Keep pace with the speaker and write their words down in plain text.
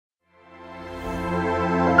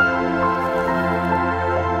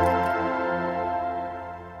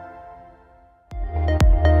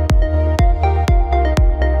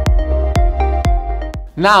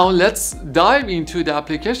Now let's dive into the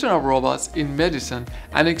application of robots in medicine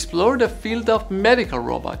and explore the field of medical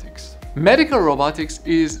robotics. Medical robotics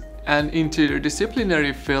is an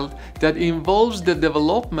interdisciplinary field that involves the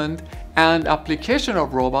development and application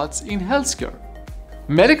of robots in healthcare.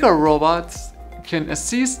 Medical robots can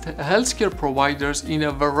assist healthcare providers in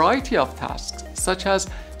a variety of tasks, such as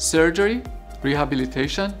surgery,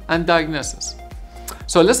 rehabilitation, and diagnosis.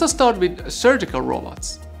 So let's start with surgical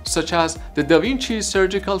robots, such as the Da Vinci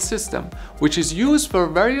surgical system, which is used for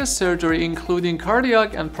various surgery, including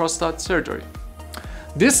cardiac and prostate surgery.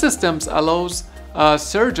 This system allows a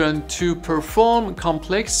surgeon to perform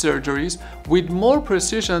complex surgeries with more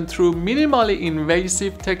precision through minimally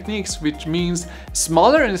invasive techniques, which means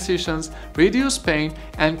smaller incisions, reduced pain,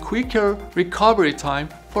 and quicker recovery time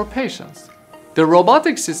for patients. The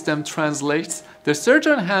robotic system translates the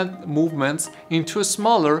surgeon hand movements into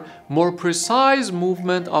smaller, more precise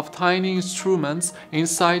movement of tiny instruments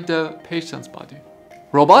inside the patient's body.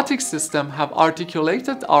 Robotic systems have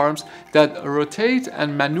articulated arms that rotate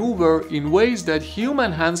and maneuver in ways that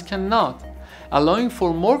human hands cannot, allowing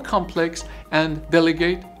for more complex and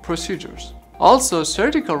delicate procedures. Also,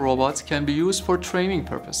 surgical robots can be used for training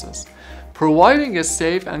purposes, providing a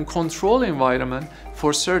safe and controlled environment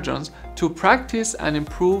for surgeons to practice and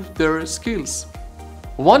improve their skills.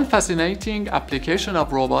 One fascinating application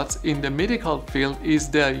of robots in the medical field is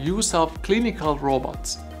the use of clinical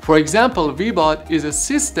robots. For example, Veebot is a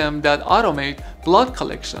system that automates blood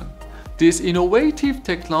collection. This innovative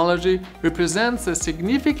technology represents a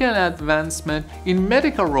significant advancement in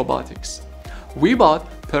medical robotics. Veebot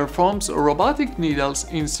performs robotic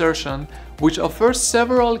needles insertion, which offers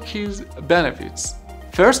several key benefits.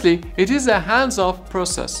 Firstly, it is a hands-off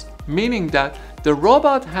process, meaning that the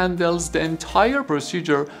robot handles the entire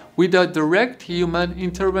procedure without direct human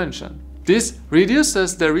intervention. This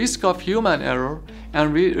reduces the risk of human error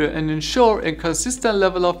and ensures a consistent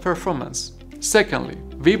level of performance. Secondly,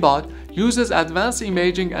 Veebot uses advanced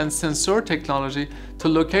imaging and sensor technology to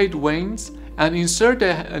locate veins and insert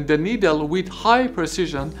the needle with high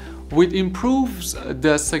precision, which improves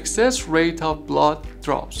the success rate of blood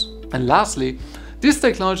draws. And lastly, this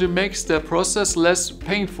technology makes the process less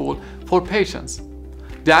painful for patients.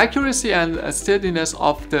 The accuracy and steadiness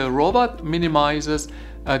of the robot minimizes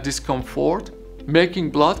discomfort,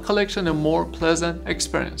 making blood collection a more pleasant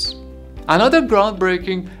experience. Another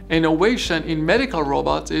groundbreaking innovation in medical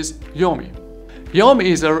robots is Yomi. Yomi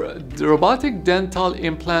is a robotic dental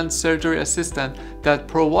implant surgery assistant that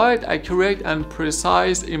provides accurate and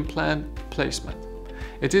precise implant placement.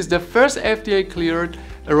 It is the first FDA-cleared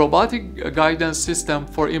robotic guidance system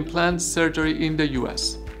for implant surgery in the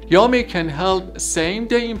US. Yomi can help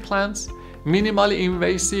same-day implants, minimally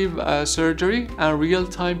invasive surgery, and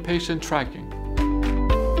real-time patient tracking.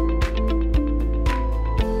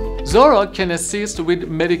 Zora can assist with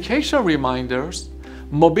medication reminders,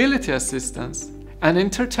 mobility assistance, and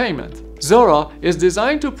entertainment. Zora is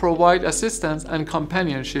designed to provide assistance and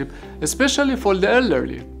companionship, especially for the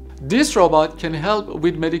elderly. This robot can help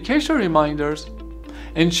with medication reminders,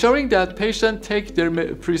 ensuring that patients take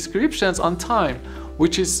their prescriptions on time,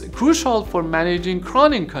 which is crucial for managing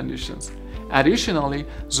chronic conditions. Additionally,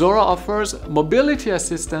 Zora offers mobility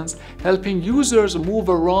assistance, helping users move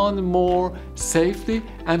around more safely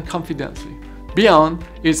and confidently. Beyond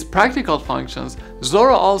its practical functions,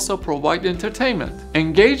 Zora also provides entertainment,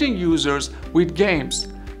 engaging users with games,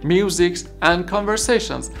 music, and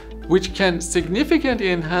conversations, which can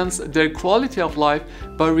significantly enhance their quality of life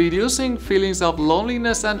by reducing feelings of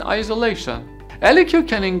loneliness and isolation. ElliQ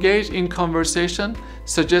can engage in conversation,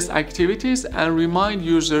 suggest activities, and remind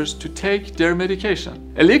users to take their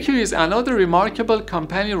medication. ElliQ is another remarkable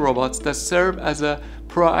companion robot that serves as a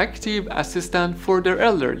proactive assistant for their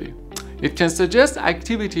elderly. It can suggest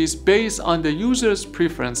activities based on the user's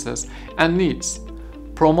preferences and needs,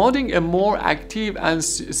 promoting a more active and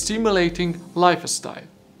stimulating lifestyle.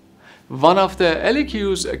 One of the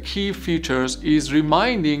ElliQ's key features is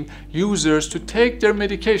reminding users to take their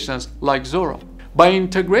medications, like Zora. By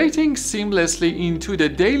integrating seamlessly into the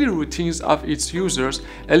daily routines of its users,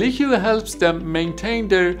 ElliQ helps them maintain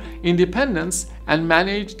their independence and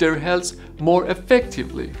manage their health more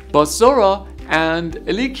effectively. Both Zora and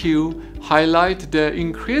ElliQ highlight the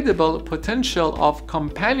incredible potential of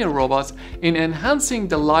companion robots in enhancing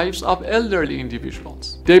the lives of elderly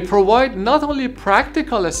individuals. They provide not only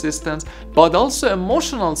practical assistance but also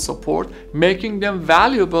emotional support, making them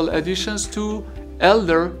valuable additions to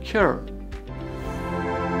elder care.